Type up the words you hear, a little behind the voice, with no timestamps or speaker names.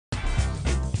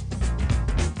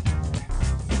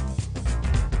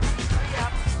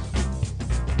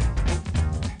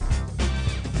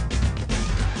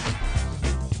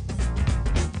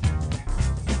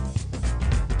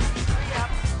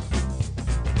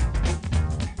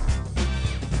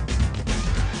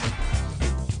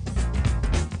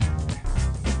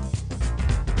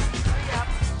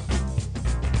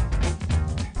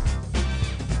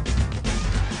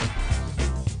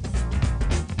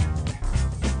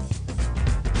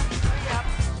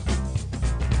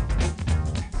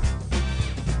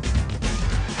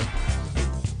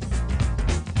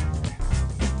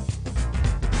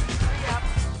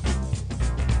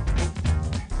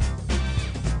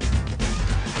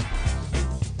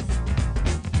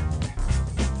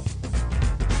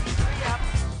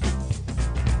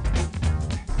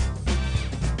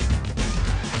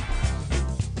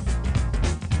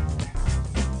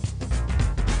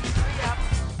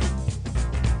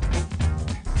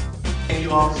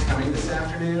you all for coming this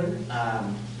afternoon.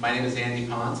 My name is Andy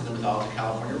Ponce, and I'm with Alta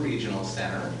California Regional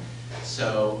Center.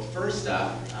 So first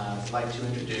up, I'd like to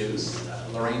introduce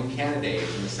Lorraine Candidate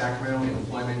from the Sacramento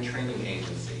Employment Training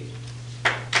Agency.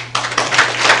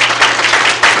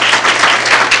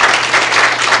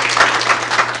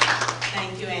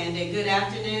 Thank you, Andy. Good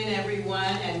afternoon,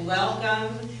 everyone, and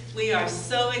welcome. We are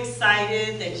so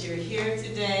excited that you're here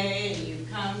today and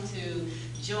you've come to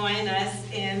join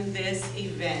us in this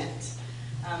event.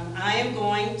 I am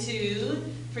going to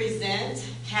present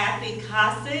Kathy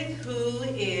Kosick, who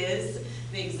is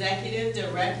the Executive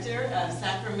Director of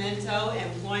Sacramento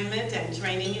Employment and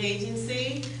Training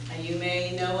Agency. You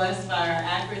may know us by our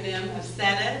acronym of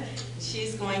CEDD.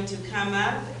 She's going to come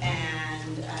up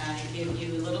and give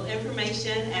you a little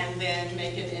information and then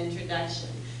make an introduction.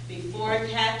 Before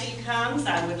Kathy comes,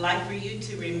 I would like for you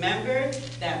to remember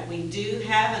that we do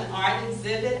have an art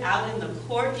exhibit out in the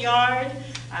courtyard,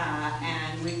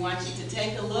 and we want you to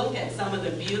take a look at some of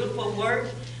the beautiful work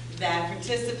that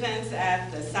participants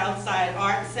at the Southside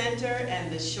Art Center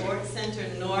and the Short Center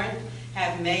North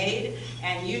have made.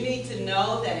 And you need to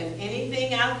know that if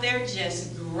anything out there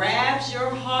just grabs your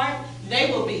heart,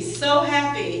 they will be so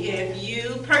happy if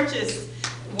you purchase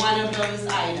one of those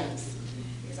items.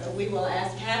 So we will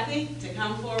ask Kathy to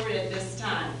come forward at this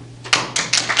time.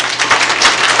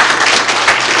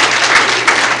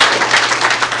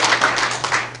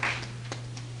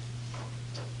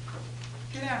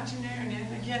 Good afternoon,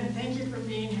 and again, thank you for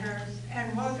being here,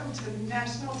 and welcome to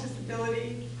National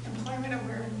Disability Employment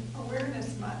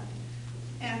Awareness Month.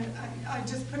 And I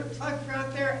just put a plug for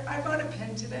out there. I bought a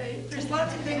pen today. There's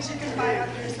lots of things you can buy out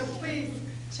there, so please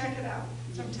check it out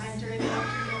sometime during the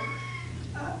afternoon.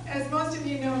 As most of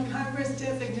you know, Congress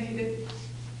designated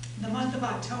the month of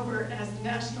October as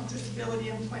National Disability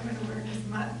Employment Awareness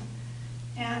Month.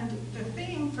 And the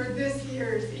theme for this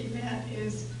year's event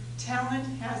is Talent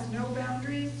Has No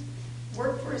Boundaries,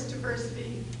 Workforce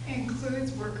Diversity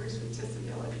Includes Workers with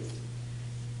Disabilities.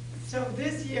 So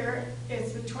this year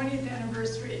is the 20th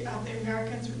anniversary of the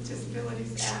Americans with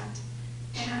Disabilities Act.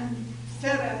 And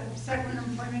CEDD, Sacramento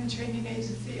Employment Training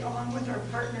Agency, along with our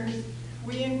partners,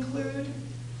 we include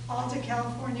Alta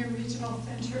California Regional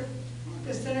Center,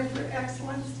 the Center for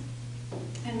Excellence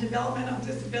in Developmental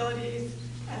Disabilities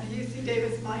at the UC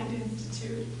Davis Mind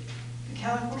Institute, the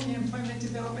California Employment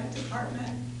Development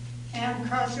Department, and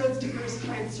Crossroads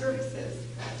Diversified Services.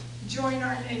 Join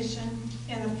our nation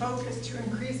in the focus to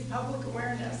increase public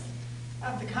awareness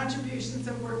of the contributions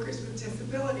of workers with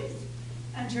disabilities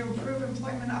and to improve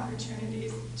employment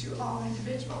opportunities to all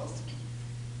individuals.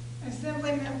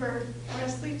 Assembly Member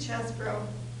Wesley Chesbro,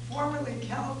 formerly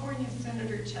California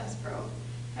Senator Chesbro,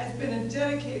 has been a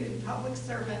dedicated public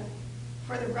servant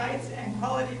for the rights and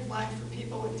quality of life for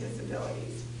people with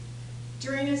disabilities.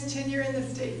 During his tenure in the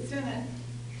state Senate,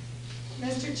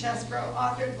 Mr. Chesbro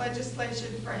authored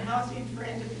legislation for housing for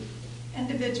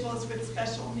individuals with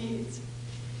special needs.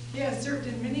 He has served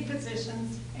in many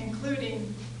positions,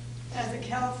 including as a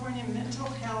California Mental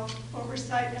Health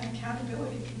Oversight and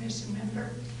Accountability Commission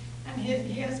member, and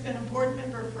he has been a board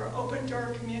member for Open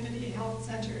Door Community Health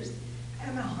Centers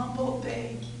and the Humboldt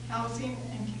Bay Housing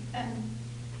and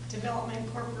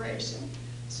Development Corporation.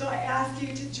 So I ask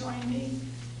you to join me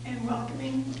in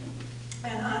welcoming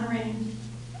and honoring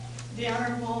the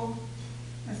Honorable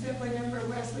Assembly Member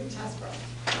Wesley Chesbro.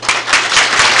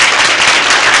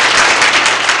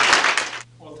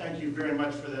 Well, thank you very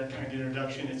much for that kind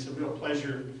introduction. It's a real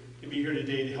pleasure to be here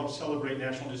today to help celebrate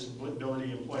National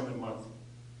Disability Employment Month.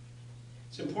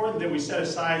 It's important that we set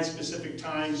aside specific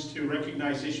times to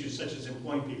recognize issues such as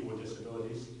employing people with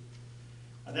disabilities.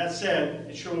 That said,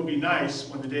 it sure will be nice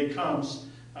when the day comes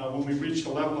when we reach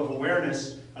the level of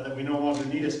awareness that we no longer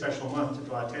need a special month to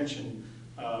draw attention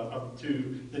up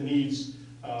to the needs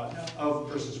of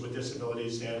persons with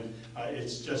disabilities, and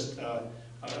it's just a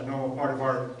normal part of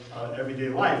our everyday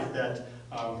life that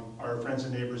our friends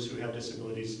and neighbors who have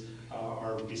disabilities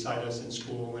are beside us in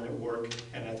school and at work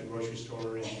and at the grocery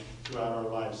store and throughout our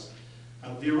lives.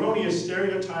 The erroneous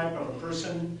stereotype of a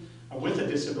person with a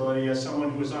disability as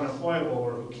someone who is unemployable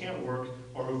or who can't work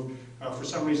or who for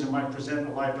some reason might present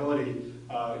a liability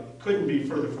couldn't be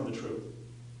further from the truth.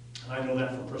 And I know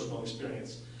that from personal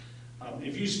experience.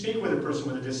 If you speak with a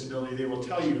person with a disability, they will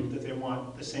tell you that they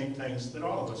want the same things that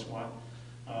all of us want.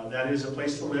 That is a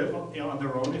place to live on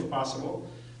their own if possible,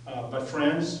 but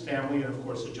friends, family, and of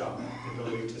course a job, the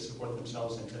ability to support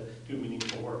themselves and to do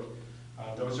meaningful work.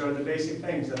 Those are the basic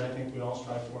things that I think we all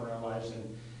strive for in our lives,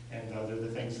 and they're the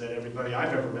things that everybody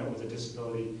I've ever met with a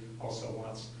disability also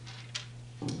wants.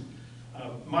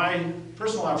 My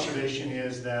personal observation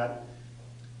is that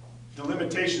the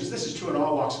limitations, this is true in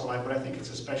all walks of life, but I think it's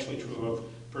especially true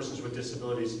of persons with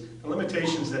disabilities. The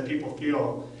limitations that people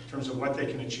feel in terms of what they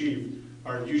can achieve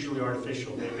are usually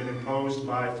artificial. They've been imposed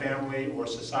by family or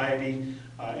society,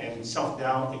 and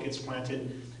self-doubt that gets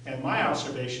planted. And my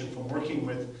observation from working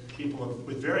with people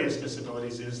with various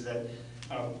disabilities is that,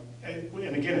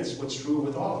 and again, it's what's true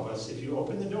with all of us, if you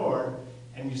open the door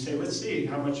and you say, let's see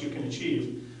how much you can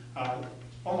achieve,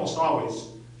 almost always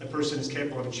the person is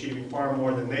capable of achieving far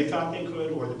more than they thought they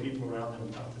could or the people around them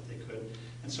thought that they could.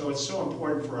 And so it's so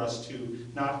important for us to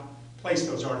not place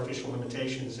those artificial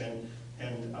limitations and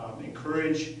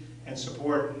encourage and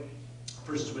support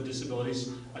persons with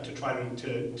disabilities to try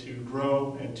to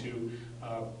grow and to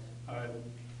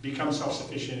become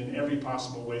self-sufficient in every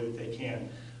possible way that they can.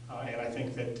 And I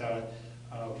think that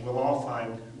we'll all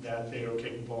find that they are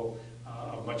capable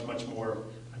of much, much more,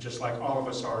 just like all of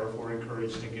us are if we're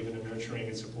encouraged and given a nurturing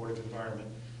and supportive environment.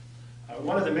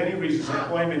 One of the many reasons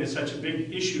employment is such a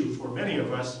big issue for many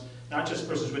of us, not just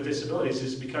persons with disabilities,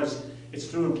 is because it's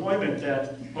through employment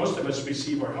that most of us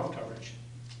receive our health coverage.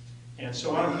 And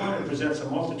so unemployment presents a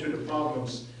multitude of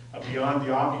problems beyond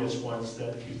the obvious ones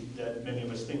that many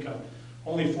of us think of.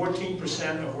 Only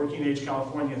 14% of working-age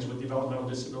Californians with developmental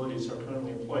disabilities are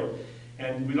currently employed.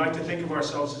 And we like to think of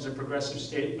ourselves as a progressive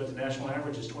state, but the national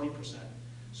average is 20%.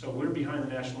 So we're behind the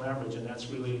national average, and that's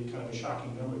really kind of a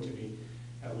shocking number to me.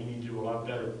 We need to do a lot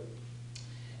better.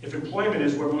 If employment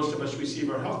is where most of us receive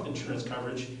our health insurance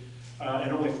coverage,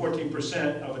 and only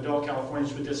 14% of adult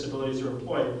Californians with disabilities are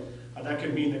employed, that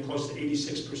could mean that close to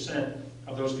 86%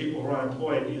 of those people who are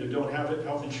unemployed either don't have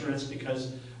health insurance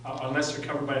because unless they're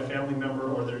covered by a family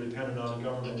member or they're dependent on a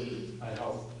government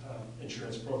health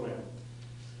insurance program.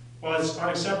 While it's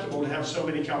unacceptable to have so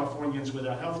many Californians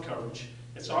without health coverage,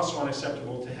 it's also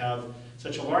unacceptable to have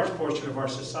such a large portion of our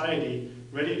society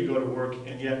ready to go to work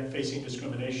and yet facing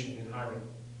discrimination in hiring.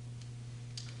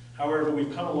 However,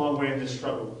 we've come a long way in this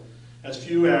struggle. As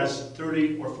few as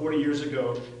 30 or 40 years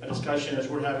ago, a discussion as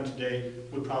we're having today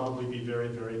would probably be very,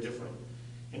 very different.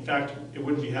 In fact, it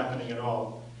wouldn't be happening at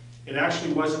all. It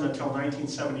actually wasn't until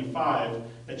 1975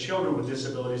 that children with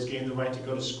disabilities gained the right to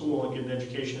go to school and get an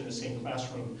education in the same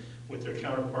classroom with their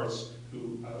counterparts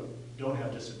who don't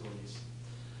have disabilities.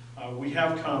 We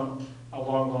have come a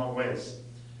long, long ways.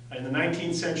 In the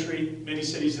 19th century, many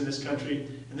cities in this country,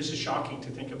 and this is shocking to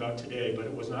think about today, but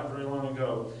it was not very long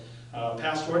ago,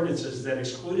 passed ordinances that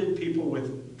excluded people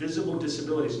with visible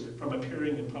disabilities from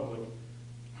appearing in public.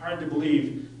 Hard to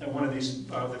believe that one of these,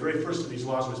 the very first of these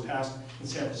laws was passed in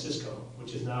San Francisco,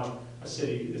 which is now a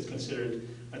city that's considered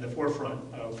at the forefront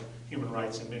of human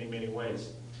rights in many, many ways.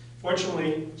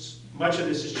 Fortunately, much of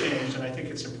this has changed, and I think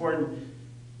it's important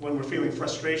when we're feeling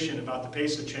frustration about the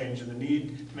pace of change and the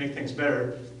need to make things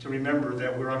better, to remember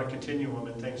that we're on a continuum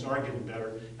and things are getting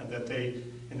better, and that they,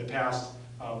 in the past,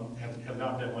 have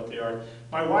not been what they are.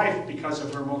 My wife, because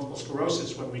of her multiple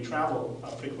sclerosis, when we travel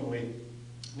frequently,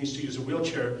 needs to use a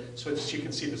wheelchair so that she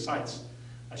can see the sights.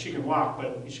 She can walk,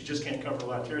 but she just can't cover a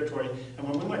lot of territory. And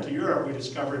when we went to Europe, we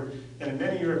discovered that in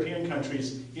many European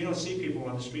countries, you don't see people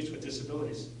on the streets with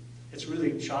disabilities. It's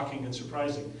really shocking and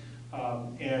surprising.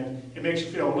 And it makes you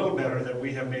feel a little better that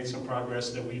we have made some progress,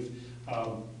 that we've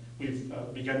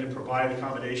begun to provide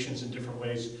accommodations in different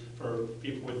ways for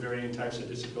people with varying types of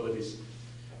disabilities.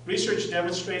 Research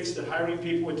demonstrates that hiring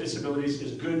people with disabilities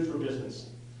is good for business.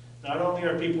 Not only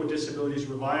are people with disabilities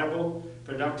reliable,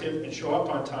 productive, and show up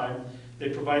on time, they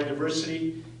provide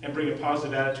diversity and bring a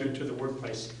positive attitude to the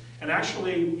workplace. And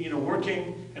actually,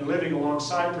 working and living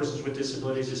alongside persons with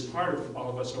disabilities is part of all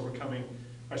of us overcoming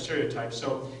our stereotypes.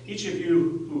 So each of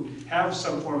you who have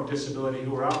some form of disability,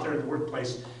 who are out there in the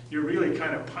workplace, you're really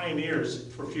kind of pioneers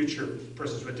for future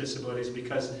persons with disabilities,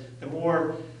 because the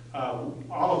more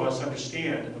all of us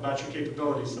understand about your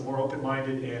capabilities, the more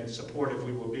open-minded and supportive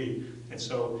we will be. And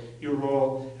so your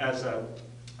role as a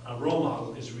role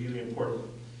model is really important.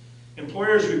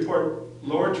 Employers report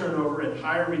lower turnover and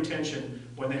higher retention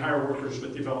when they hire workers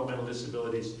with developmental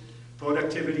disabilities.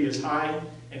 Productivity is high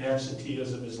and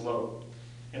absenteeism is low.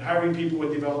 And hiring people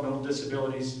with developmental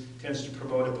disabilities tends to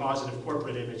promote a positive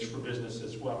corporate image for business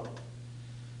as well.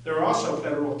 There are also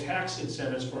federal tax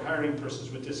incentives for hiring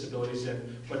persons with disabilities,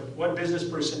 and what business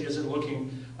person isn't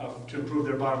looking to improve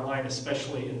their bottom line,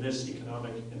 especially in this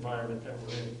economic environment that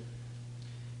we're in.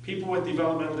 People with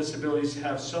developmental disabilities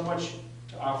have so much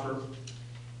to offer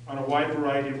on a wide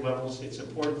variety of levels. It's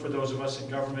important for those of us in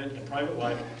government and private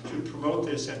life to promote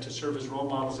this and to serve as role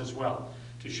models as well,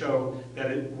 to show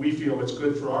that we feel it's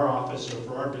good for our office or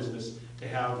for our business to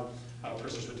have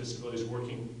persons with disabilities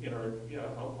working in our,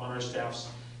 on our staffs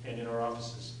and in our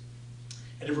offices.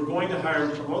 And if we're going to hire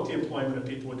and promote the employment of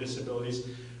people with disabilities,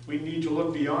 we need to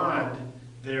look beyond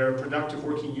their productive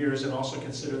working years and also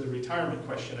consider the retirement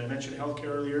question. I mentioned healthcare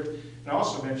earlier, and I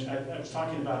also mentioned, I was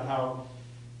talking about how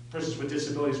persons with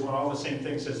disabilities want all the same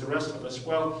things as the rest of us.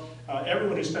 Well,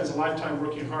 everyone who spends a lifetime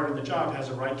working hard on the job has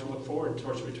a right to look forward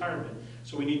towards retirement.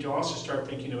 So we need to also start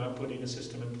thinking about putting a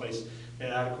system in place that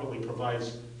adequately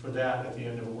provides for that at the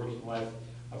end of a working life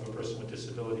of a person with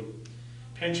disability.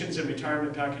 Pensions and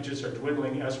retirement packages are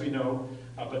dwindling, as we know,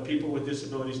 but people with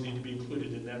disabilities need to be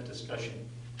included in that discussion.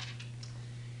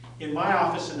 In my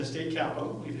office in the state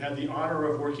capitol, we've had the honor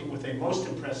of working with a most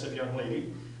impressive young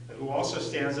lady who also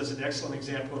stands as an excellent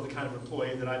example of the kind of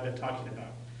employee that I've been talking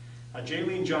about.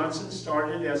 Jaylene Johnson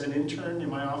started as an intern in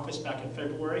my office back in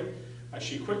February.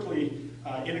 She quickly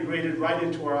integrated right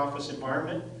into our office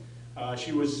environment.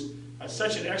 She was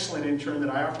such an excellent intern that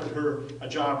I offered her a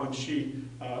job and she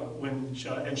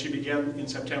began in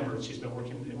September, and she's been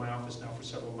working in my office now for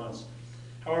several months.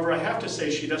 However, I have to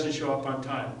say she doesn't show up on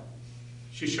time.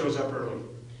 She shows up early,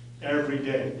 every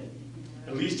day,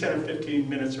 at least 10 or 15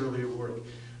 minutes early at work.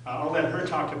 I'll let her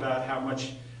talk about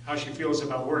how she feels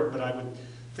about work, but I would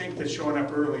think that showing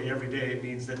up early every day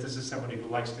means that this is somebody who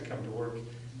likes to come to work.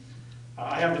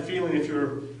 I have the feeling if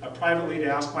you're privately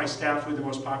to ask my staff who the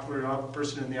most popular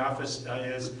person in the office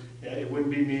is, it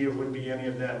wouldn't be me, it wouldn't be any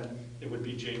of them, it would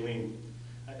be Jaylene.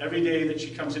 Every day that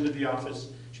she comes into the office,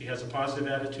 she has a positive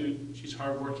attitude, she's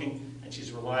hardworking, and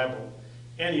she's reliable.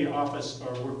 Any office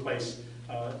or workplace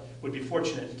would be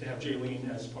fortunate to have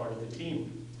Jaylene as part of the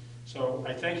team. So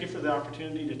I thank you for the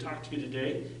opportunity to talk to you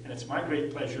today, and it's my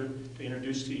great pleasure to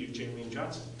introduce to you Jaylene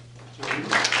Johnson. Jaylene.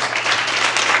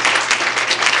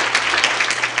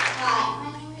 Hi,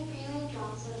 my name is Jaylene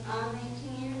Johnson. I'm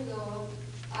 19 years old.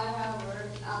 I have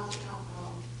worked at the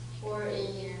Capitol for a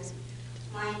year.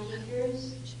 My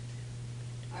teachers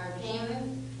are Pam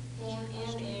and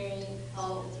Mary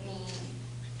helped me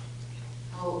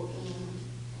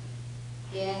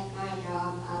get my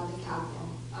job at the Capitol.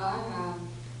 I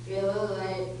really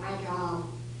like my job.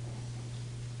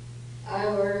 I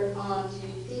work on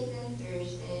Tuesdays and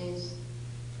Thursdays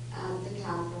at the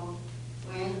Capitol.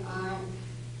 When I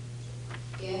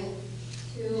get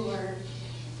to work,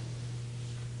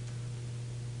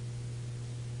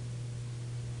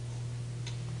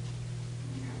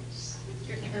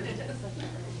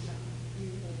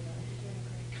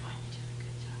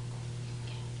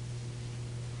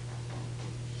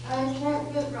 I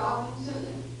check with Robinson.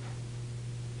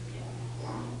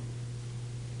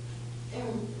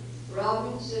 And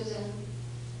Robinson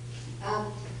at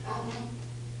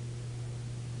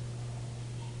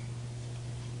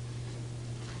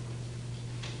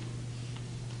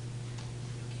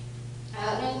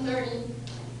at 9:30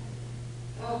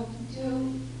 to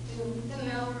the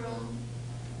mail room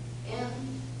in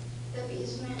the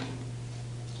basement.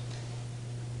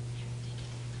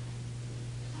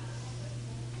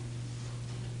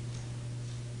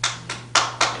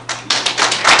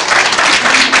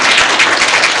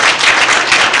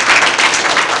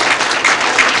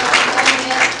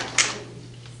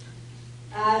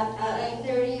 At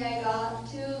 9:30 I got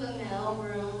to the mail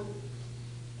room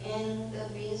in the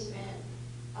basement.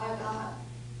 I got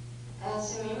a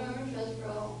semi-member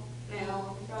Chesbro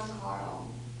mail from Carl.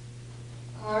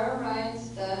 Carl rides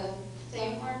the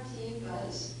same RT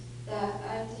bus that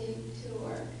I take to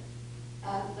work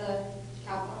at the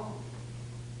Capitol.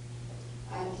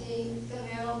 I take the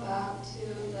mail back to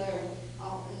their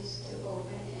office to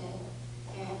open it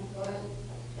and put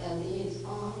the leads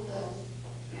on the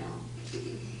mail.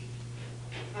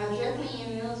 I check my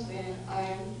emails when I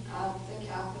am at the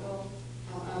Capitol.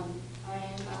 I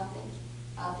am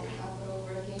at the Capitol,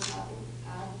 working at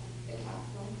the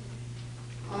Capitol.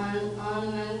 On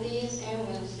Mondays and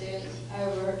Wednesdays, I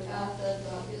work at the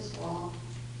doggies walk.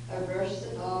 I brush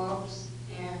the dogs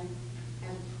and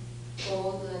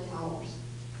fold the towels.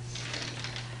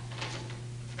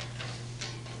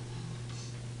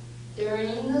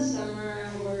 During the summer, I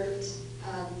worked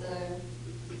at the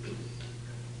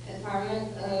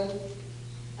Department of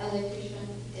Education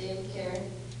Daycare.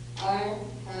 I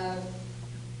have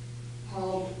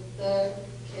helped the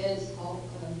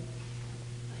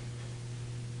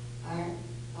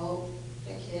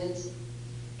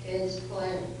kids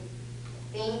play.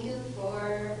 Thank you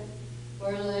for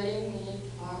letting me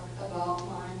talk about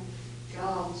my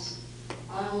jobs.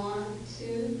 I want to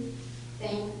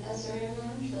thank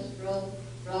everyone, Chesbro,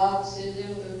 Rob,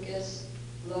 Susan, Lucas,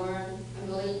 Lauren,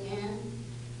 Emily, Ann,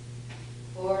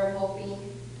 for helping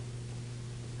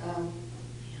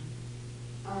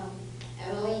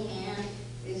Emily and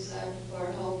Lisa for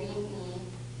helping me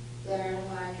learn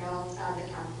my jobs at the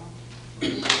Capitol.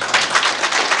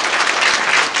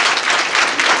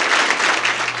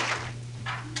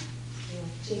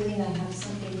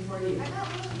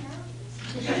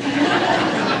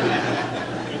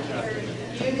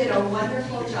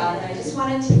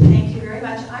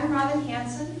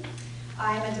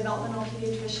 I'm a developmental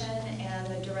pediatrician and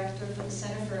the director for the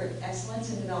Center for Excellence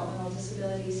in Developmental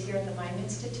Disabilities here at the Mind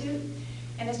Institute.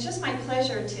 And it's just my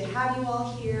pleasure to have you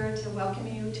all here, to welcome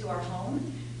you to our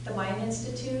home, the Mind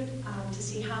Institute, to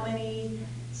see how many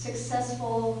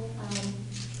successful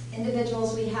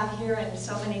individuals we have here and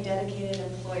so many dedicated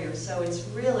employers. So it's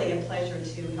really a pleasure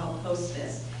to help host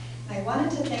this. And I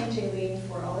wanted to thank Jaylene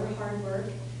for all her hard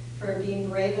work, for being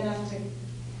brave enough to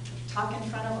talk in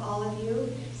front of all of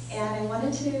you. And I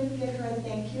wanted to give her a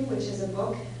thank you, which is a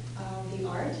book of the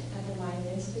art at the Mind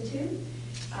Institute.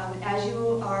 As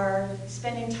you are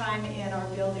spending time in our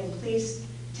building, please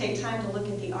take time to look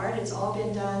at the art. It's all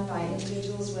been done by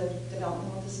individuals with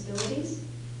developmental disabilities.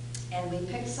 And we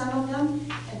picked some of them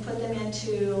and put them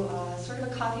into sort of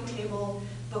a coffee table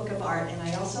book of art. And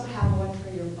I also have one for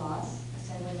your boss,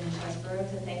 Assemblyman Chesbro,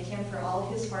 to thank him for all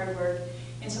of his hard work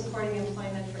in supporting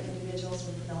employment for individuals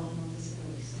with developmental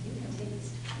disabilities. So you can take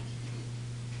this.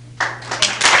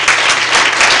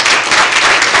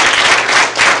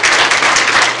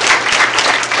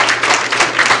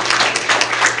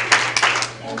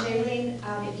 And Jaylene,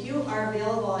 if you are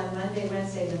available on Monday,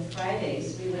 Wednesdays, and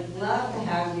Fridays, we would love to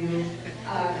have you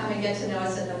come and get to know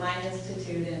us at the Mind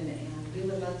Institute, and we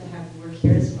would love to have you work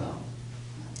here as well.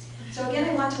 So again,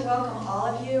 I want to welcome all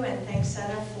of you and thank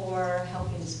CEDD for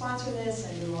helping to sponsor this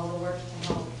and do all the work to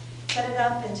help set it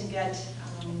up and to get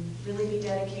really be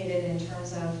dedicated in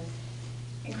terms of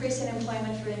increasing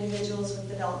employment for individuals with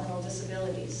developmental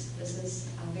disabilities. This is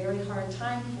a very hard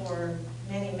time for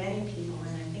many, many people,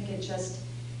 and I think it just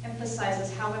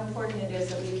emphasizes how important it is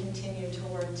that we continue to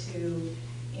work to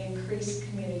increase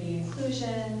community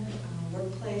inclusion,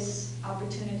 workplace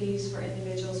opportunities for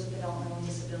individuals with developmental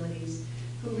disabilities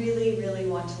who really, really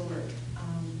want to work.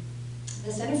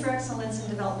 The Center for Excellence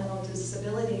in Developmental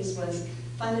Disabilities was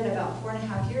funded about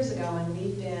 4.5 years ago, and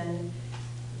we've been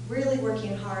really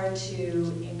working hard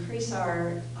to increase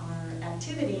our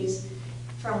activities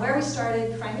from where we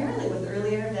started primarily with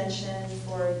early intervention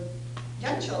for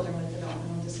young children with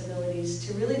developmental disabilities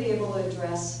to really be able to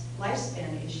address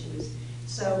lifespan issues.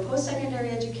 So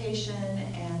post-secondary education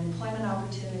and employment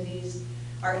opportunities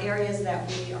are areas that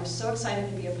we are so excited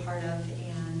to be a part of,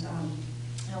 and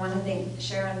I want to thank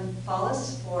Sharon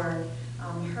Follis for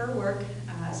her work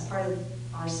as part of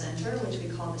our center, which we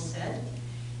call the CEDD,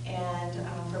 and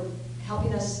for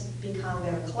helping us become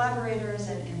better collaborators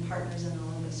and partners in all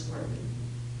of this work.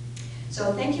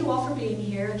 So thank you all for being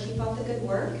here. Keep up the good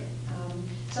work.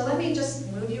 So let me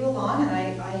just move you along, and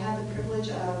I have the privilege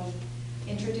of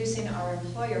introducing our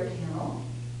employer panel.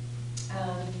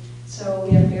 So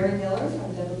we have Mary Miller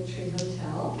from DoubleTree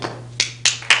Hotel.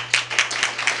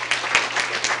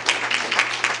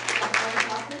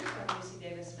 From UC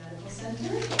Davis Medical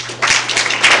Center.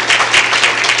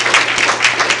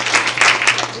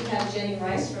 We have Jenny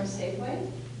Rice from Safeway.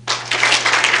 We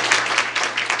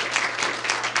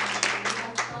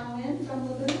have Tom Wynn from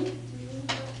Laboon.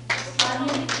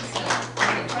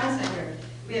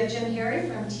 We have Jim Harry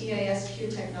from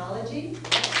TASQ Technology.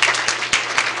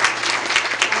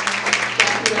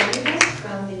 Jackie Rodriguez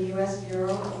from the U.S.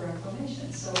 Bureau of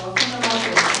Reclamation. So welcome to all.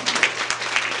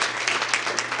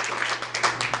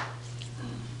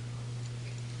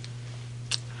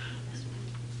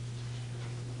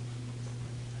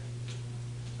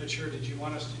 But sure, did you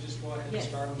want us to just go ahead and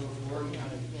start and move forward? Yes.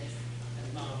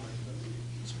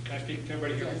 Can I speak to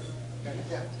everybody here? Yes.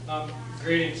 Okay.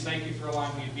 Greetings. Thank you for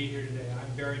allowing me to be here today.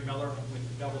 I'm Barry Miller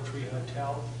with the DoubleTree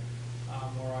Hotel,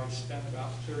 where I spent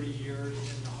about 30 years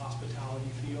in the hospitality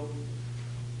field.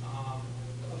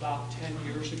 About 10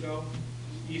 years ago,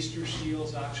 Easter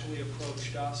Seals actually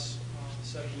approached us,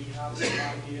 said we have some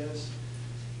ideas.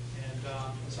 And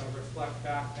as I reflect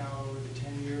back now over the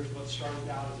 10 years, what started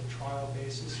out as a trial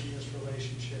basis in this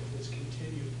relationship has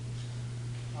continued.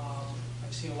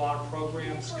 I've seen a lot of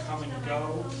programs come and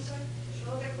go.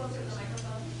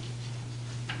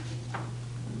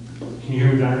 Can you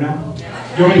hear me better now? Do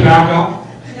you want me to back up?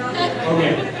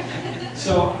 Okay.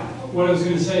 So what I was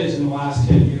going to say is in the last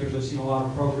 10 years, I've seen a lot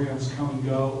of programs come and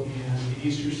go, and the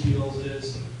Easter Seals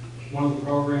is one of the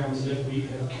programs that we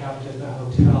have kept at the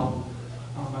hotel.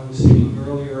 I was speaking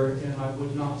earlier, and I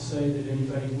would not say that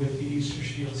anybody with the Easter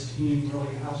Shields team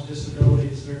really has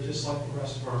disabilities. They're just like the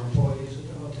rest of our employees at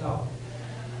the hotel.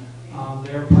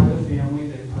 They're part of the family.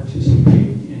 They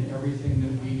participate in everything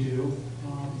that we do,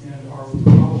 and are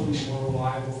probably more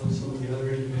reliable than some of the other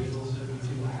individuals that we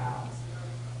do have.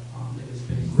 It has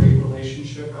been a great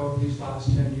relationship over these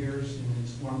last 10 years, and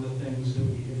it's one of the things that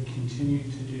we have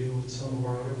continued to do with some of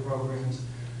our other programs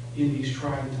in these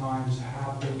trying times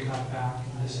have been cut back,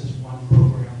 and this is one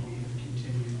program we have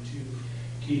continued to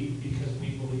keep because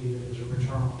we believe it is a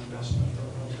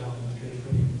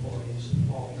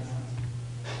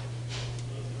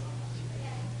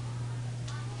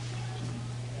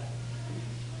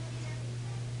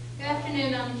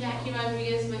Jackie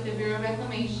Rodriguez with the Bureau of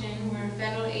Reclamation. We're a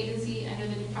federal agency under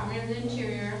the Department of the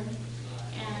Interior.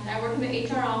 And I work in the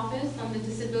HR office. I'm the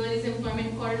Disabilities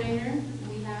Employment Coordinator.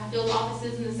 We have field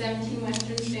offices in the 17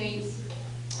 western states.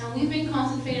 And we've been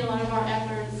concentrating a lot of our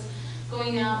efforts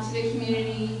going out to the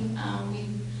community.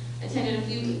 We've attended a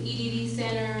few EDD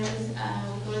centers, we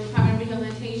go to the Department of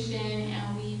Rehabilitation,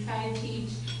 and we try to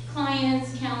teach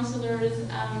clients, counselors,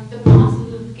 the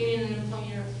process of getting an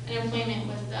employment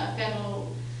with a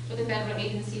federal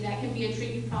agency. That can be a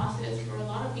tricky process for a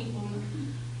lot of people.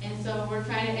 And so we're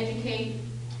trying to educate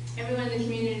everyone in the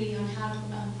community on how to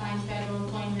find federal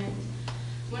employment.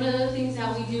 One of the things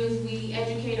that we do is we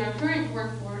educate our current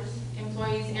workforce,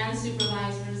 employees and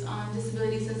supervisors, on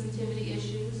disability sensitivity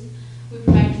issues. We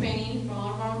provide training for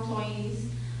all of our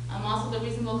employees. I'm also the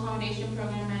Reasonable Accommodation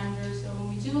Program Manager, so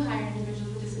when we do hire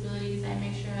individuals with disabilities, I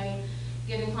make sure I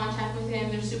get in contact with them,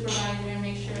 their supervisor, and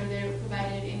make sure they're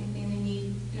provided anything they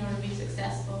need in order to be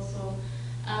successful. So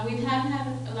we've had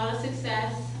a lot of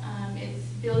success. It's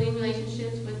building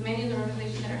relationships with many of the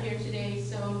organizations that are here today.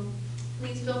 So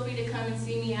please feel free to come and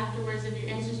see me afterwards if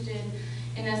you're interested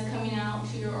in us coming out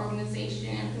to your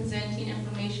organization and presenting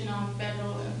information on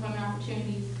federal employment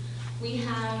opportunities. We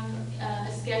have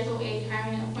a Schedule 8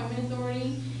 hiring and appointment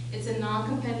authority. It's a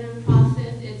non-competitive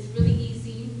process. It's really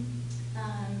easy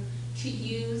to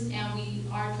use, and we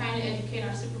are trying to educate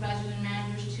our supervisors and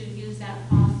managers to use that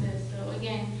process. So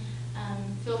again,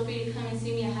 feel free to come and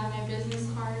see me. I have my business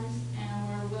cards, and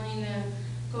we're willing to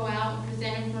go out and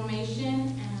present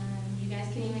information, and you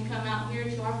guys can even come out here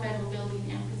to our federal building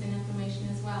and present information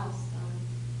as well.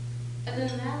 So other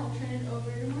than that, I'll turn it over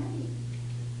to Marty.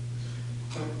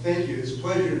 Thank you. It's a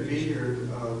pleasure to be here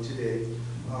today,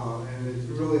 and it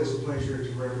really is a pleasure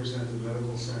to represent the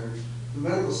Medical Center. The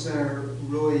Medical Center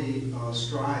really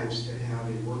strives to have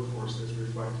a workforce that's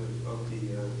reflective of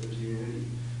the community,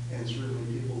 and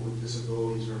certainly people with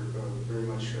disabilities are very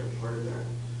much part of that.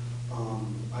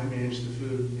 I manage the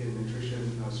Food and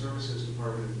Nutrition Services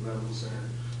Department at the Medical Center,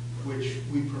 which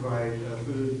we provide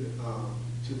food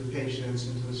to the patients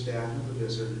and to the staff and the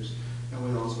visitors. And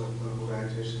we also have clinical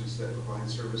dietitians that provide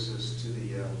services to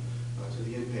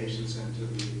the inpatients and to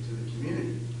the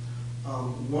community.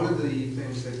 One of the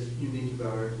things that's unique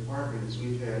about our department is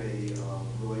we've had a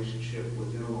relationship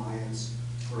with Alliance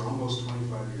for almost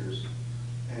 25 years.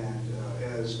 And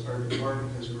as our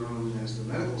department has grown and as the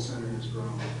Medical Center has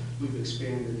grown, we've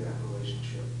expanded that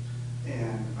relationship.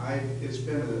 And it's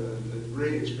been a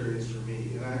great experience for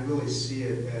me, and I really see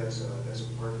it as a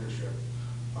partnership.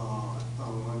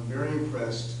 I'm very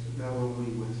impressed not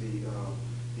only with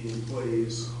the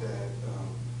employees that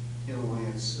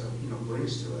Alliance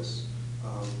brings to us.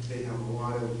 They have a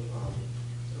lot of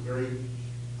a very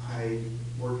high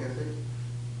work ethic.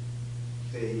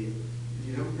 They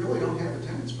really don't have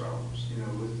attendance problems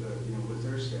with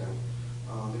their staff.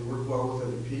 They work well with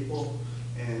other people,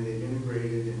 and they've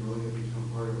integrated and really have become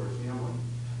part of our family.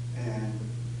 And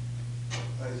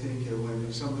I think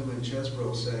when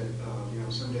Chesbro said,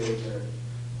 someday that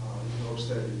he hopes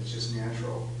that it's just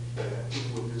natural that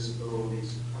people with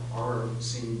disabilities are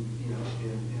seen,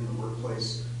 in the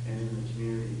workplace and in the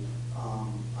community.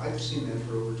 I've seen that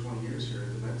for over 20 years here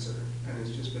at the Med Center, and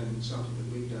it's just been something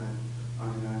that we've done on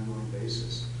an ongoing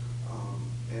basis.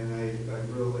 And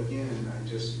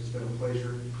it's been a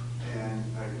pleasure, and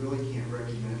I really can't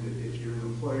recommend it. If you're an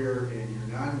employer and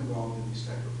you're not involved in these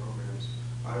type of programs,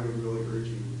 I would really urge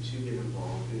you to get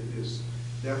involved. It is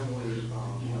definitely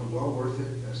well worth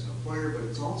it as an employer, but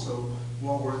it's also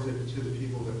well worth it to the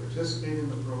people that participate in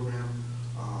the program.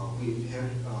 We've had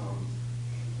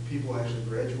people actually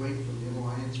graduate from the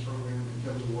Alliance program and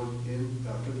come to work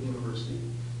for the university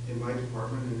in my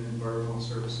department in environmental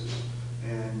services,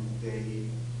 and they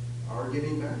are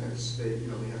getting benefits. They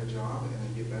have a job and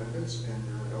they get benefits, and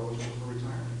they're eligible for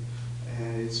retirement.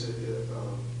 And it's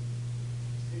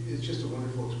just a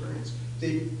wonderful experience.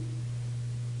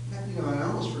 And I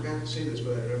almost forgot to say this,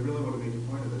 but I really want to make a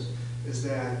point of this, is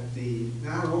that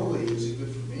not only is it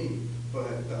good for me,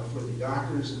 but for the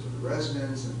doctors and for the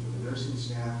residents and for the nursing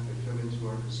staff that come into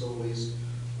our facilities,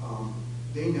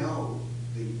 they know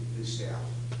the staff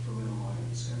from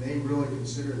Alliance, and they really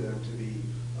consider them to be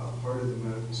part of the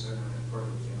medical center and part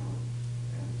of the family.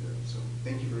 And so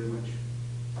thank you very much.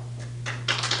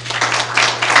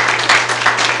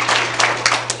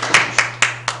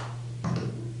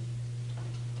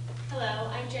 Hello,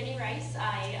 I'm Jenny Rice.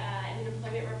 I am an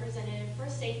employment representative for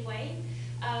Safeway.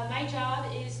 My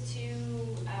job is to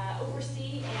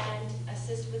oversee and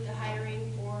assist with the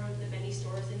hiring for the many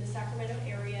stores in the Sacramento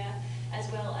area, as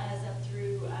well as up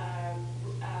through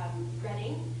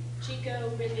Redding,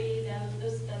 Chico, Ridley.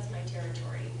 That's my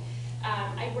territory.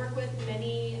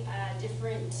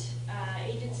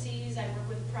 agencies. I work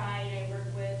with Pride, I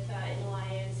work with In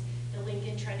Alliance, the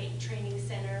Lincoln Training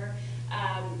Center.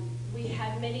 We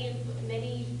have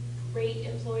many great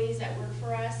employees that work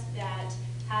for us that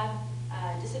have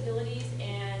disabilities,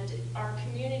 and our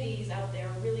communities out there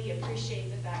really appreciate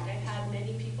the fact. I've had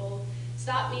many people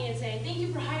stop me and say, thank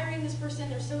you for hiring this person,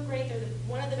 they're so great, they're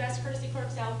one of the best courtesy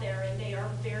clerks out there, and they are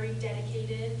very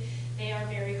dedicated, they are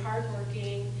very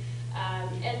hardworking,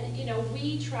 and you know,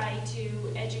 we try to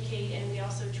educate, and we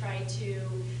also try to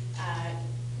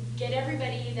get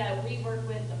everybody that we work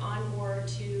with on board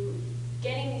to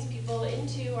getting these people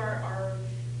into our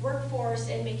workforce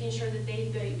and making sure that they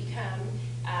become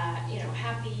you know,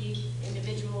 happy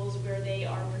individuals where they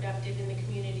are productive in the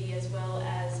community, as well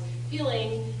as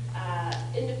feeling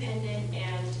independent,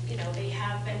 and you know, they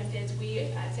have benefits. We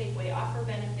at Safeway offer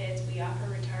benefits, we offer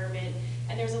retirement,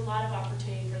 and there's a lot of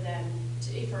opportunity for them,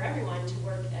 for everyone to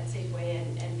work at Safeway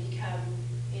and become,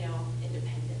 you know,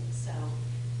 independent. So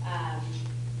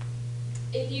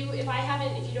if you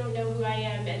don't know who I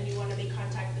am and you want to make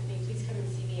contact with me, please come and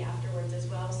see me afterwards as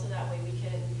well, so that way we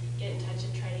can get in touch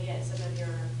and try to get some of your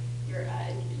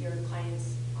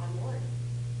clients on board.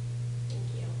 Thank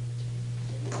you.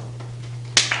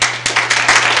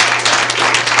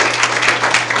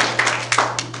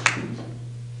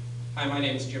 Hi, my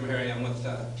name is Jim Harry. I'm with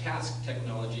TASK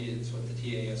Technology. It's what the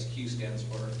TASQ stands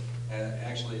for.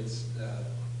 Actually, it's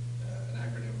an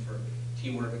acronym for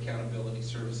Teamwork, Accountability,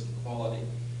 Service, and Quality.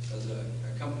 It was a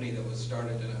company that was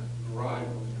started in a garage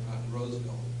in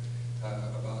Roseville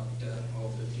about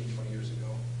 15, 20 years ago.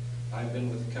 I've been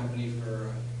with the company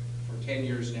for 10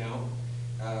 years now,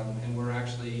 and we're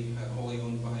actually wholly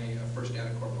owned by First Data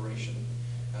Corporation,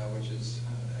 which is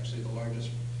actually the largest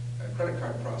credit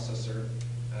card processor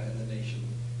in the nation.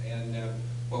 And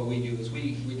what we do is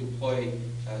we deploy,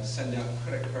 send out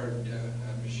credit card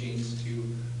machines to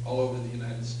all over the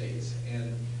United States.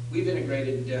 And we've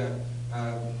integrated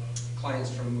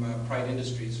clients from Pride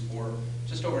Industries for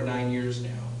just over 9 years now.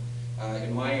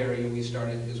 In my area,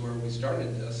 is where we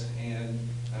started this, and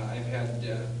I've had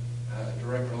a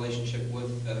direct relationship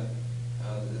with the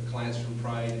clients from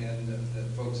Pride and the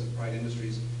folks at Pride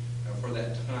Industries for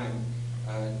that time,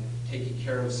 taking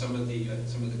care of some of the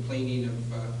cleaning of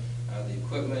the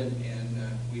equipment, and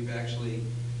we've actually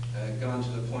gone to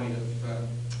the point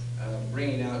of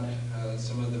bringing out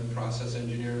some of the process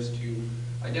engineers to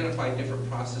identify different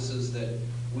processes that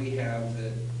we have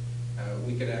that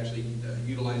we could actually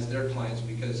utilize their clients,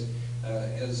 because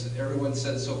as everyone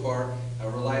said so far,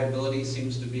 reliability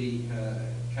seems to be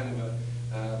kind of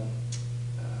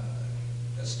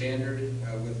a standard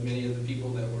with many of the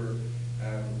people that we're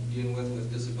dealing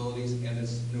with disabilities, and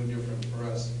it's no different for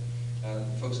us.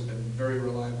 Folks have been very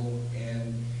reliable,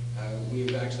 and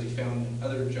we've actually found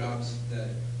other jobs that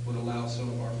would allow some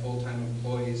of our full-time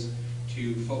employees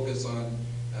to focus on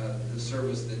the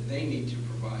service that they need to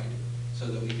provide, so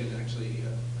that we can actually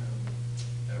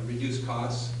reduce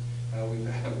costs.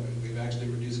 We've actually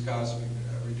reduced costs.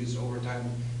 We've reduced overtime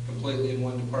completely in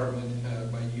one department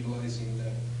by utilizing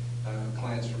the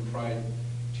clients from Pride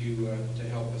to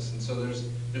help us. And so there's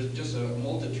just a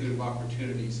multitude of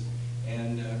opportunities.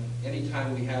 And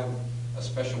anytime we have a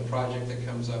special project that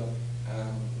comes up,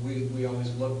 we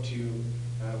always look to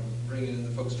bring in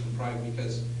the folks from Pride,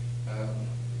 because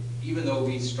even though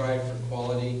we strive for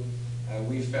quality,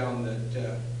 we found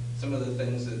that some of the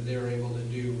things that they're able to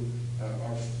do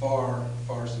are far,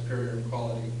 far superior in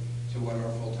quality to what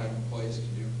our full-time employees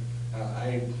can do.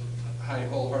 I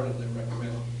wholeheartedly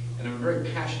recommend, and I'm very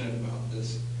passionate about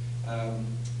this,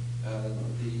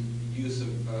 the use of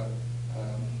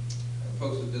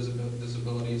folks with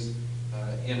disabilities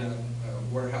in a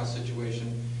warehouse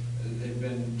situation. They've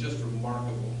been just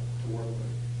remarkable to work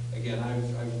with. Again,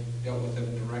 I've dealt with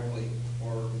them directly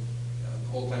for the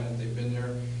whole time that they've been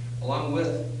there, along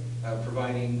with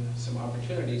providing some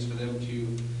opportunities for them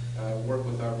to work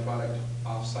with our product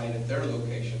off-site at their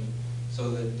location, so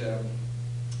that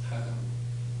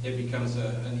it becomes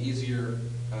an easier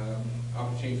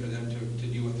opportunity for them to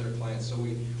deal with their clients. So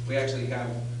we actually have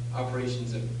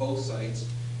operations at both sites.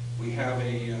 We have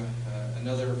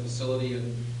another facility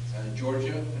in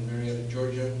Georgia, in Marietta,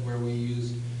 Georgia, where we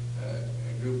use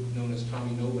a group known as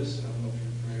Tommy Novus. I don't know if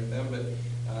you're familiar with them, but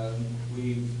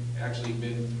we've actually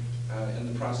been in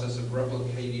the process of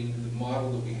replicating the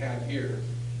model that we have here,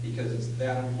 because it's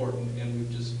that important, and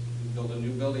we've built a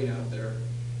new building out there,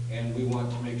 and we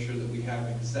want to make sure that we have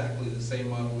exactly the same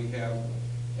model we have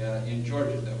in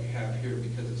Georgia that we have here,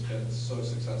 because it's been so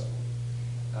successful.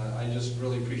 I just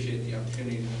really appreciate the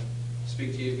opportunity to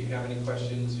speak to you. If you have any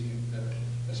questions,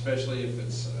 especially if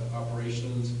it's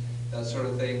operations, that sort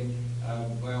of thing,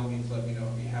 by all means, let me know.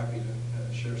 I'd be happy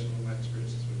to share some of my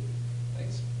experiences with you.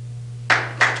 Thanks.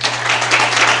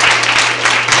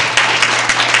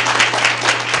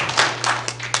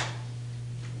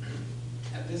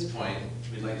 At this point,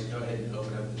 we'd like to go ahead and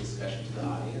open up the discussion to the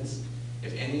audience.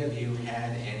 If any of you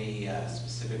had any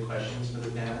specific questions for the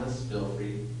panelists, feel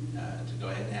free to go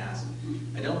ahead and ask.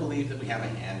 I don't believe that we have a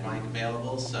hand mic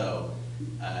available, so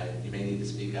you may need to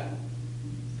speak up.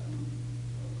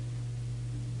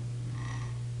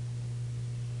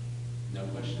 No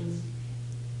questions?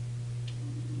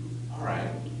 All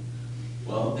right.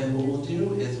 Well, then what we'll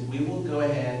do is we will go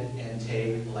ahead and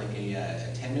take like a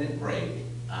 10-minute break.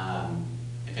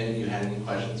 If any of you had any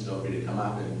questions, feel free to come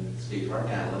up and speak to our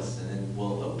panelists, and then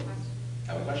we'll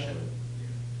have a question.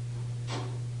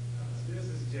 This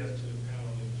is just to the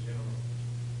panel in general.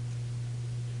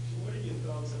 What are your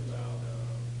thoughts about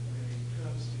when it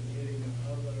comes to getting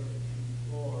other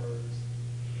employers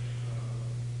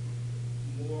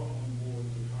more on board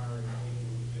with hiring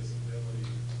people with disabilities?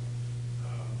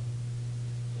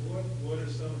 What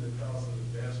are some of the thoughts of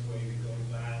the best way to go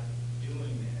about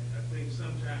doing that? I think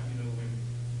sometimes, when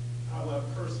I was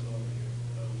personally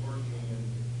working in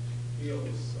the field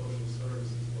of social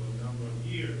services for a number of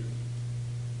years,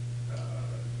 the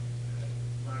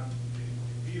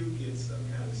view gets some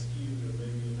kind of skewed, or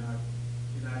maybe you're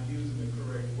not using the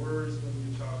correct words when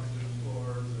you're talking to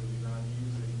employers, or you're not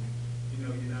using,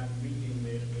 you're not meeting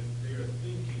their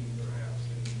thinking perhaps,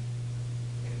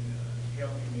 and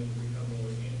helping them become more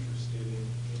interested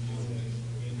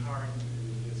in hiring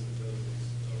people with disabilities.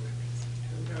 So,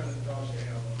 what kind of thoughts you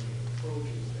have on the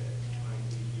approaches that might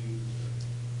be used?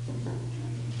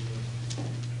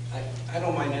 I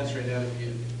don't mind answering that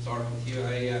if it's all right with you.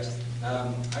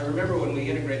 I remember when we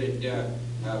integrated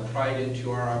Pride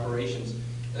into our operations,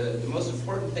 the most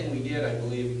important thing we did, I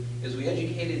believe, is we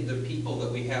educated the people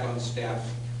that we had on staff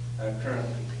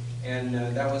currently. And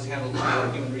that was handled by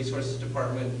our Human Resources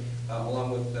Department,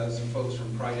 along with some folks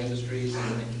from Pride Industries,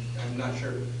 and I'm not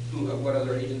sure what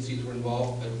other agencies were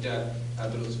involved,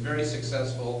 but it was very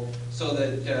successful, so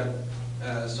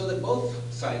that both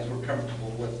sides were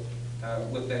comfortable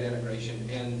with that integration.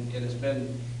 And it has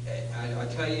been, I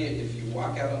tell you, if you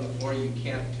walk out on the floor, you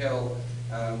can't tell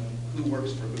who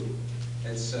works for who.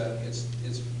 It's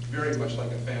very much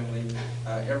like a family.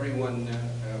 Everyone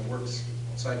works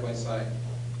side by side.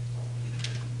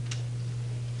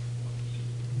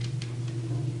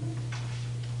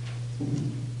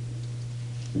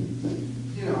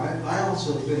 I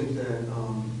also think that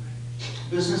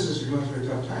businesses are going through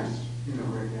tough times,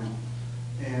 right now.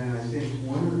 And I think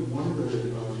one of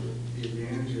the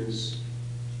advantages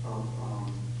of,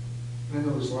 I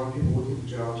know there's a lot of people looking for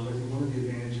jobs, but I think one of the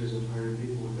advantages of hiring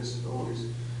people with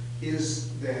disabilities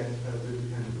is that the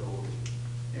dependability.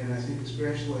 And I think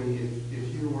especially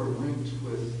if you are linked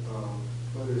with,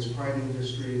 whether it's Pride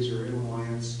Industries or In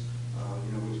Alliance,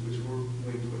 which we're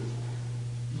linked with,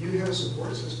 you have a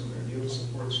support system there. You have a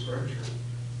support structure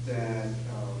that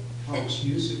helps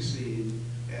you succeed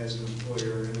as an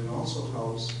employer, and it also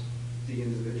helps the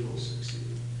individual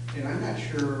succeed. And I'm not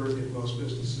sure if most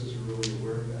businesses are really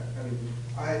aware of that. I mean,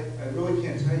 I really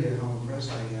can't tell you how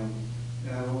impressed I am,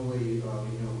 not only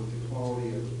with the quality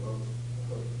of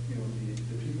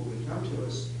the people that come to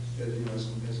us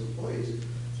as employees,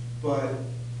 but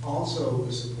also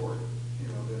the support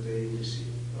that they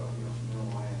receive from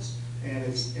the Alliance. And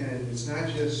it's not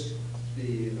just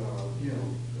the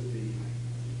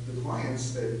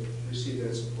clients that receive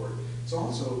that support. It's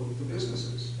also the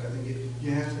businesses. I think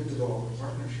you have to develop a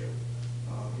partnership,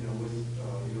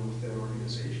 with that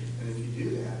organization. And if you do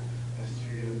that, I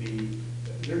think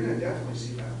they're going to definitely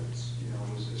see benefits,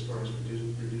 as far as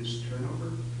reduced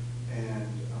turnover, and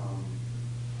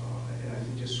I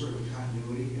think just sort of a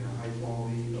continuity and a high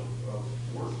quality of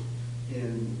work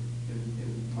in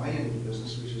my end of the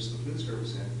business, which is the food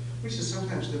service end, which is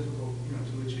sometimes difficult,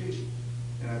 to achieve.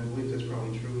 And I believe that's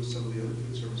probably true with some of the other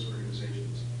food service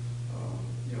organizations,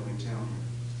 in town here.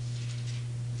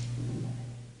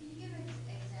 Can you give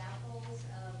examples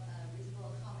of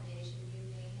reasonable accommodation you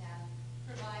may have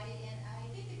provided? And I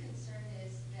think the concern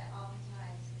is that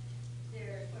oftentimes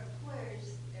for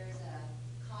employers, there's a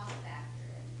cost factor,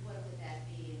 and what would that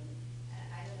be? And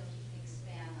I don't know if you can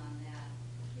expand on that.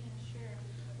 Yeah, sure.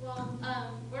 Well,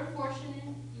 we're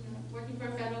fortunate, working for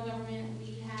a federal government,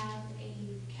 we have a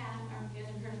CAT, I don't know if you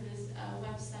guys have heard of this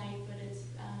website, but it's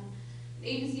the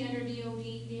agency under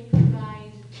DOD. They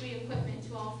provide free equipment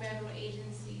to all federal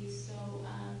agencies, so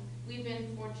we've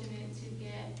been fortunate to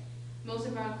get most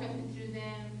of our equipment through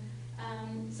them.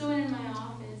 So in my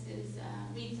office is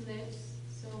Reed's Lifts,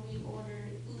 so we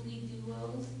ordered Ubi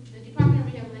Duos. The Department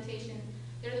of Rehabilitation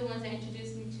they're the ones that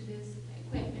introduced me to this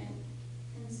equipment.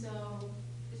 And so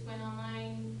just went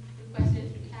online, requested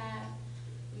it through CAT.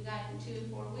 We got it in 2 to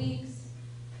 4 weeks.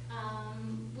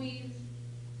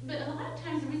 But a lot of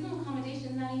times the reasonable accommodation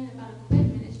is not even about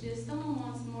equipment. It's just someone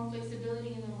wants more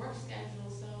flexibility in their work schedule.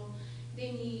 So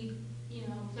they need,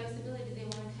 flexibility. They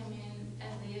want to come in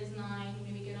as late as 9,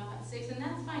 maybe get off at 6. And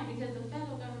that's fine because the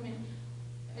federal government,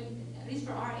 at least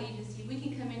for our agency, we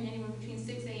can come in anywhere between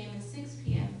 6 a.m. and 6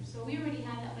 p.m. So we already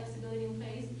have that flexibility in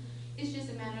place. It's just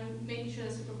a matter of making sure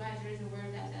the supervisor is aware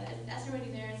of that. That's already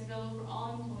there. It's available for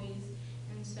all employees.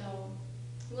 And so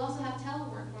we also have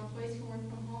telework where employees can work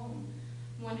from home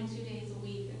 1 to 2 days a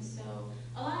week. And so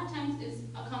a lot of times it's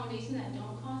accommodation that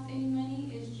don't cost any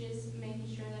money. It's just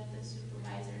making sure that the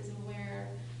supervisor is aware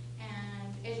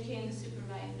and educating the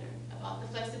supervisor about the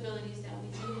flexibilities that we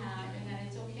do have and that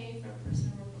it's okay for a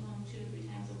person to work from home 2 to 3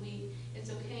 times a week.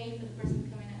 It's okay for the person to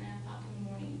come in at 9 o'clock in the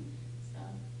morning. So.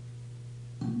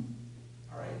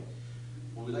 All right.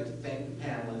 Well, we'd like to thank the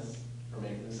panelists for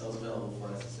making themselves available for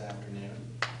us this afternoon.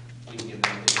 We can give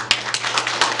them a big round.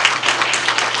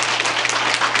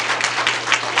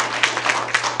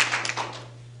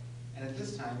 And at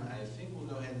this time, I think we'll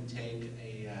go ahead and take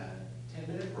a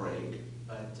 10-minute break.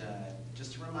 But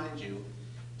just to remind you,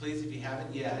 please, if you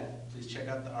haven't yet, please check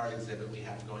out the art exhibit we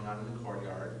have going on in the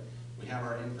courtyard. We have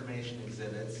our information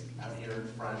exhibits out here in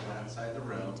front or outside the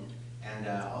room. And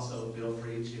also feel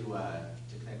free to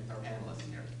connect with our panelists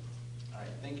here. All right,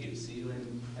 thank you. See you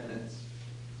in 10 minutes.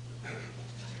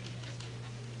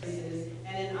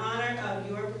 And in honor of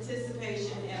your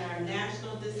participation in our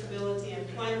National Disability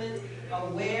Employment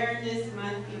Awareness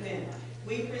Month event,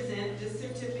 we present this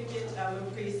certificate of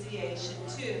appreciation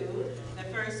to, the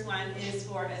first one is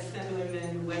for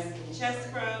Assemblyman Weston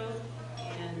Chesbro,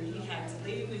 and he had to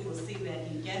leave. We will see that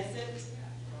he gets it.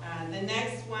 The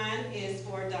next one is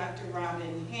for Dr.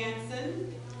 Robin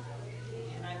Hanson,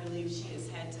 and I believe she has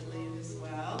had to leave as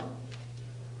well.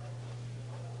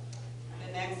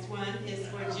 The next one is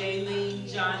for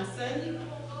Jaylene Johnson.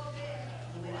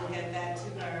 We will get that to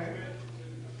her.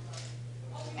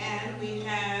 And we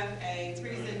have a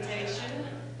presentation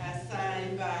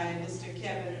signed by Mr.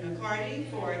 Kevin McCarty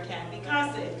for Kathy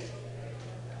Cossack.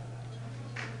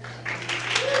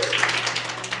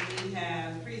 And we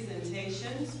have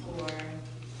presentations for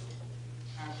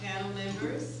our panel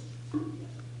members.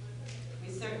 We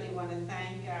certainly want to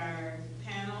thank our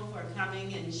panel for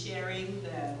coming and sharing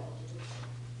the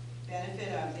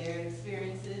benefit of their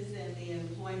experiences in the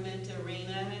employment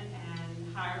arena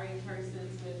and hiring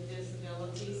persons with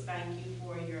disabilities. Thank you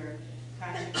for your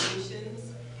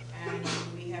contributions. And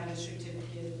we have a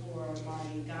certificate for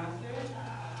Marty Gothard.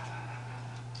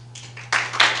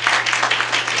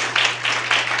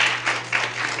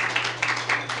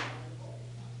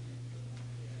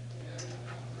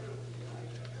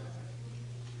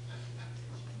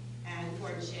 And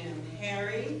for Jim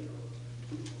Harry.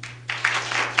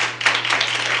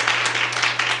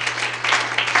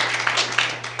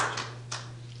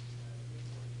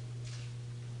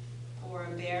 For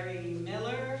Barry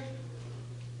Miller.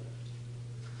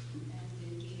 And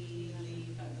did he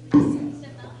leave? I believe so.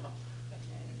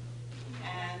 Okay.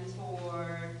 And for,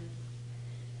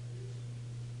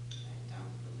 I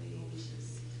don't believe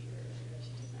she's here.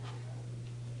 She's not.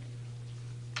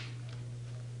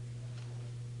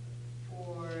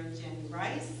 For Jenny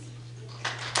Rice.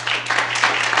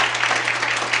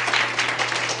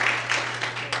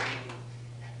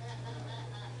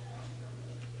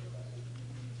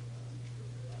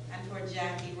 And for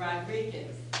Jackie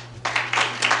Rodriguez.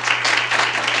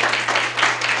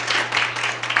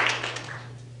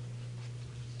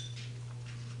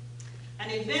 An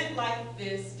event like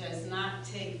this does not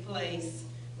take place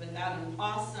without an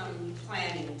awesome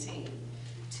planning team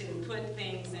to put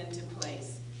things into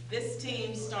place. This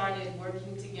team started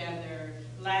working together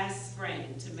last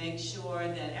spring to make sure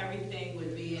that everything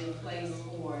would be in place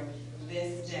for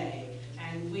this day.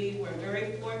 And we were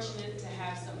very fortunate to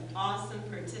have some awesome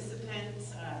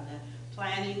participants, the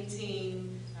planning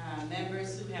team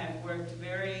members who have worked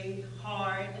very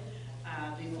hard.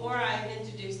 Before I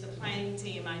introduce the planning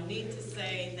team, I need to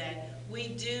say that we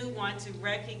do want to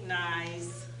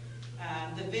recognize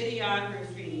the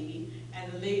videography,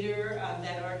 and the leader of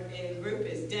that group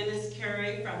is Dennis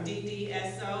Curry from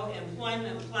DDSO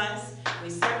Employment Plus. We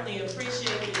certainly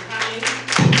appreciate you coming.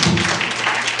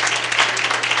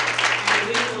 And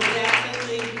we will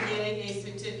definitely be getting a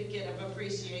certificate of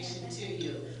appreciation to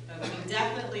you. But we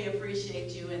definitely appreciate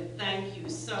you and thank you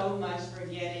so much for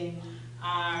getting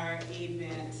our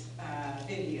event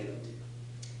videoed.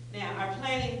 Now, our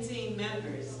planning team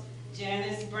members,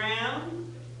 Janice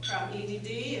Brown, from EDD,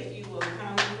 if you will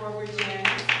come forward,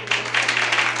 Janice.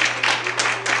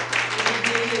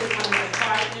 EDD is one of the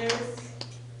partners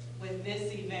with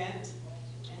this event,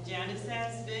 and Janice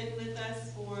has been with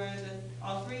us for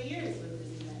all 3 years with this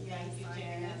event. Thank you,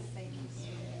 Janice. Thank you.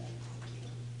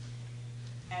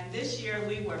 And this year,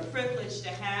 we were privileged to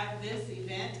have this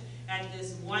event at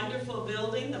this wonderful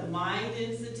building, the Mind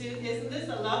Institute. Isn't this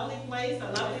a lovely place,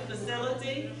 a lovely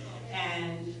facility?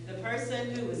 And the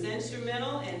person who was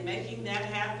instrumental in making that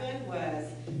happen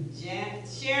was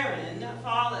Sharon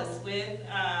Follis with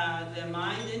the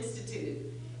Mind Institute.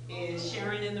 Is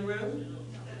Sharon in the room?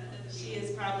 She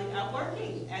is probably up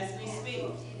working as we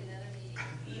speak.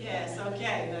 Yes,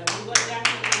 okay, but we would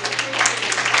definitely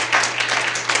appreciate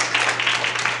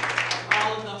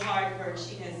all of the hard work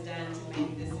she has done to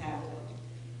make this happen.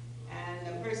 And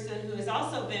a person who has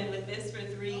also been with this for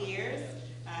 3 years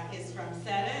is from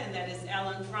CEDD, and that is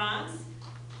Ellen France.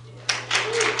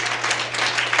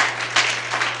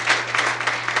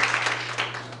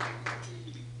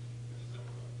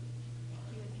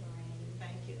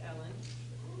 Thank you, Ellen.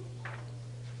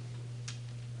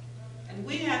 And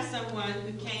we have someone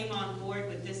who came on board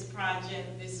with this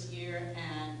project this year,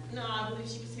 and no, I believe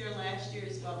she was here last year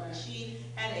as well, but she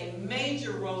had a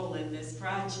major role in this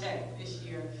project this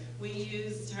year. We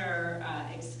used her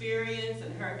experience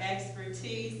and her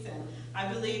expertise, and I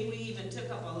believe we even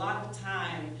took up a lot of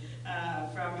time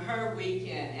from her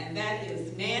weekend, and that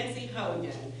is Nancy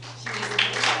Hogan. She is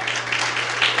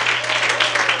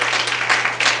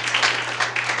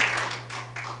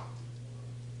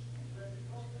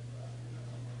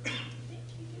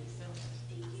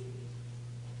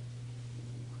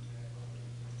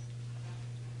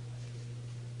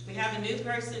We have a new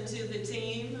person to the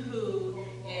team who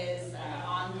is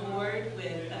on board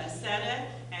with CEDD,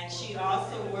 and she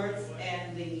also works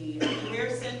in the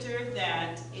Career Center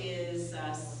that is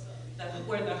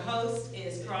where the host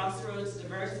is Crossroads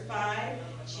Diversified.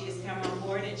 She has come on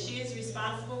board, and she is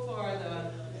responsible for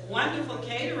the wonderful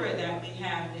caterer that we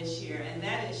have this year, and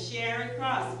that is Sharon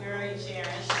Cross. Where are you, Sharon?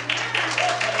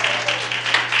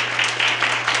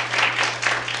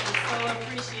 We so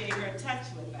appreciate her touch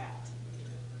with that.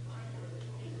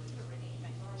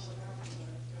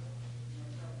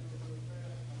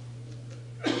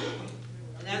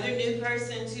 Another new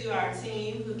person to our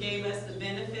team who gave us the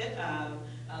benefit of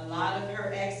a lot of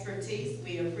her expertise.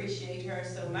 We appreciate her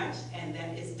so much, and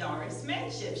that is Doris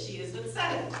Manship. She is with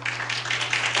CEDD.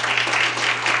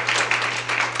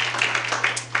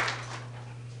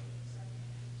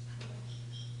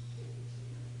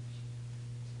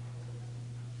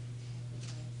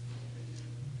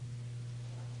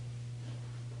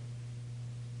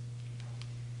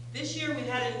 This year we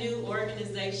had a new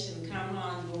organization come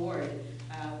on board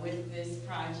with this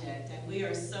project, and we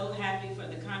are so happy for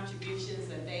the contributions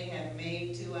that they have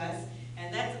made to us,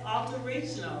 and that's Alta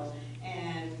Regional.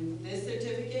 And this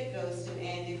certificate goes to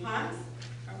Andy Ponce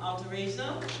from Alta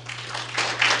Regional. Thank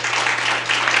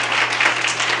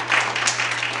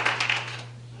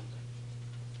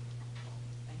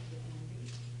you,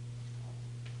 Andy.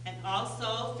 And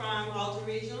also from Alta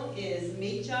Regional is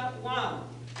Micha Wang.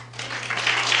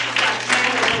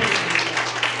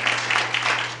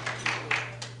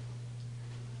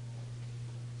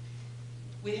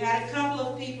 We had a couple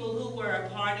of people who were a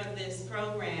part of this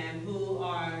program who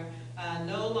are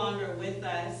no longer with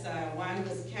us. One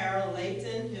was Carol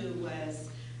Layton, who was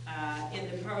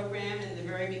in the program in the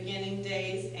very beginning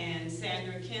days, and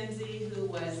Sandra Kinsey, who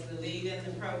was the lead in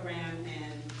the program.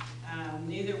 And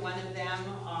neither one of them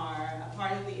are a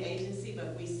part of the agency,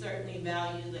 but we certainly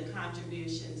value the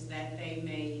contributions that they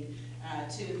made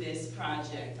to this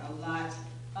project. A lot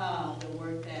of the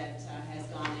work that has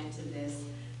gone into this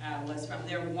was from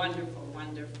their wonderful,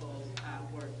 wonderful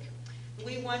work.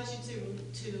 We want you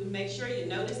to make sure you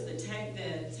notice the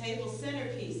table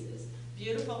centerpieces.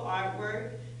 Beautiful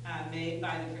artwork made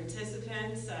by the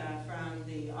participants from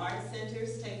the art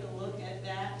centers. Take a look at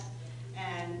that.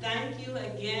 And thank you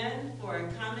again for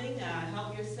coming.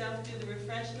 Help yourself to the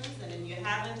refreshments. And if you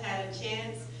haven't had a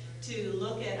chance to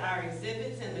look at our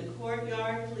exhibits in the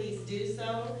courtyard, please do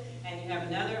so. And you have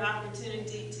another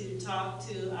opportunity to talk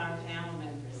to our panel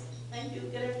members. Thank you.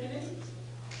 Good afternoon.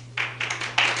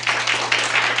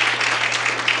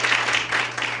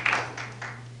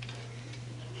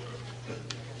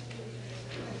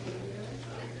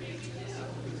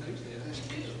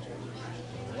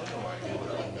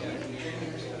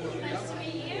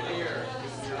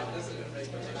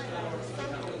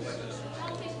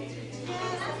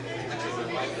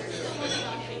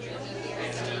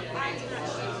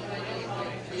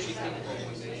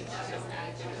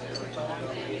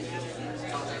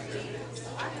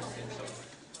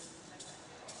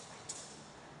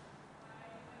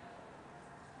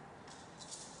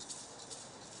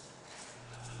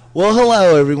 Well,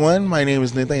 hello everyone. My name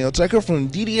is Nathaniel Tucker from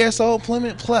DDSO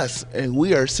Employment Plus, and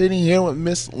we are sitting here with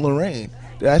Miss Lorraine.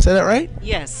 Did I say that right?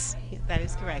 Yes, that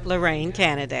is correct. Lorraine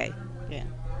Canaday. Yeah.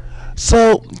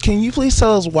 So, can you please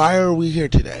tell us why are we here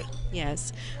today?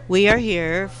 Yes, we are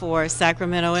here for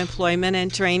Sacramento Employment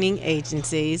and Training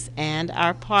Agencies and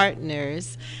our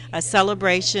partners, a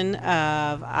celebration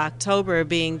of October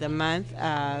being the month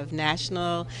of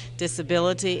National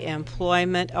Disability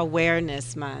Employment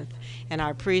Awareness Month. And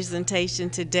our presentation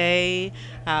today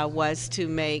was to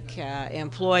make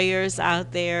employers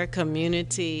out there,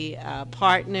 community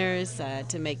partners,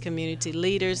 to make community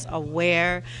leaders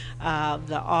aware of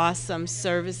the awesome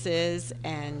services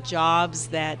and jobs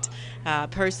that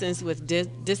persons with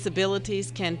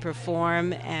disabilities can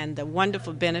perform and the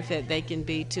wonderful benefit they can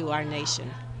be to our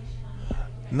nation.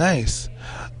 Nice.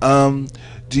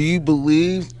 Do you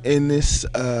believe in this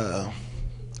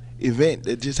event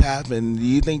that just happened? Do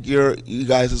you think you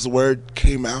guys' word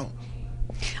came out?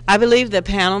 I believe the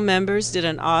panel members did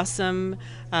an awesome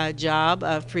job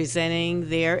of presenting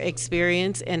their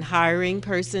experience in hiring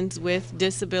persons with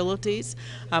disabilities.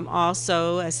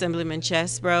 Also, Assemblyman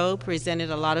Chesbro presented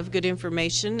a lot of good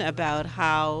information about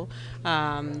how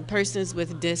persons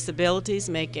with disabilities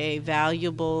make a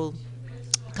valuable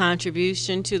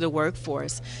contribution to the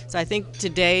workforce. So I think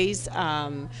today's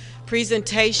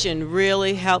presentation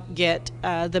really helped get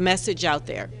the message out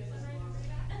there.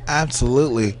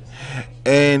 Absolutely.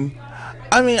 And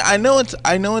I mean, I know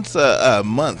it's a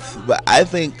month, but I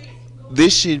think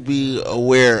this should be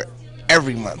aware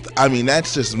every month. I mean,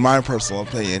 that's just my personal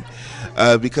opinion,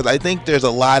 because I think there's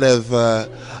a lot of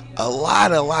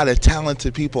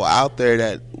talented people out there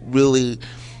that really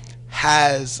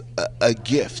has a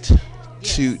gift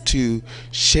to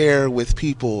share with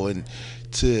people and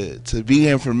to be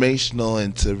informational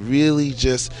and to really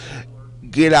just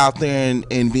get out there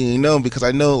and being known, because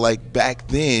I know like back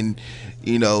then,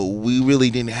 we really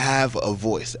didn't have a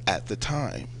voice at the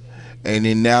time. And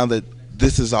then now that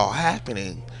this is all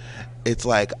happening, it's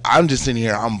like I'm just sitting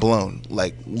here, I'm blown,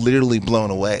 like literally blown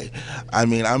away. I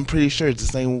mean, I'm pretty sure it's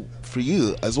the same for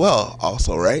you as well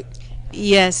also, right?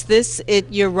 Yes,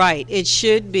 you're right. It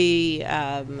should be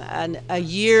a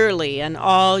yearly, an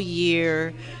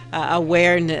all-year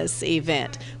awareness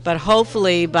event. But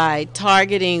hopefully by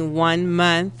targeting 1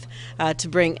 month to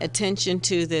bring attention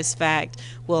to this fact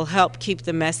will help keep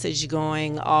the message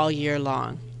going all year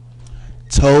long.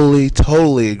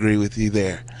 Totally agree with you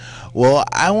there. Well,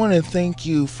 I want to thank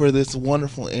you for this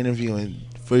wonderful interview and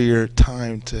for your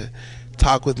time to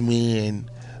talk with me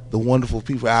and the wonderful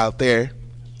people out there.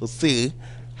 We'll see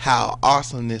how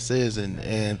awesome this is,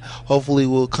 and hopefully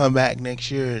we'll come back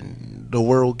next year and the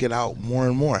word will get out more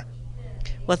and more.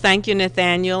 Well, thank you,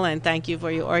 Nathaniel, and thank you for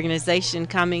your organization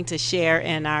coming to share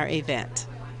in our event.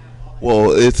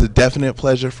 Well, it's a definite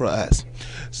pleasure for us.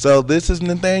 So this is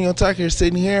Nathaniel Tucker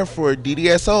sitting here for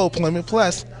DDSO Employment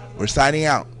Plus. We're signing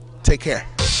out. Take care.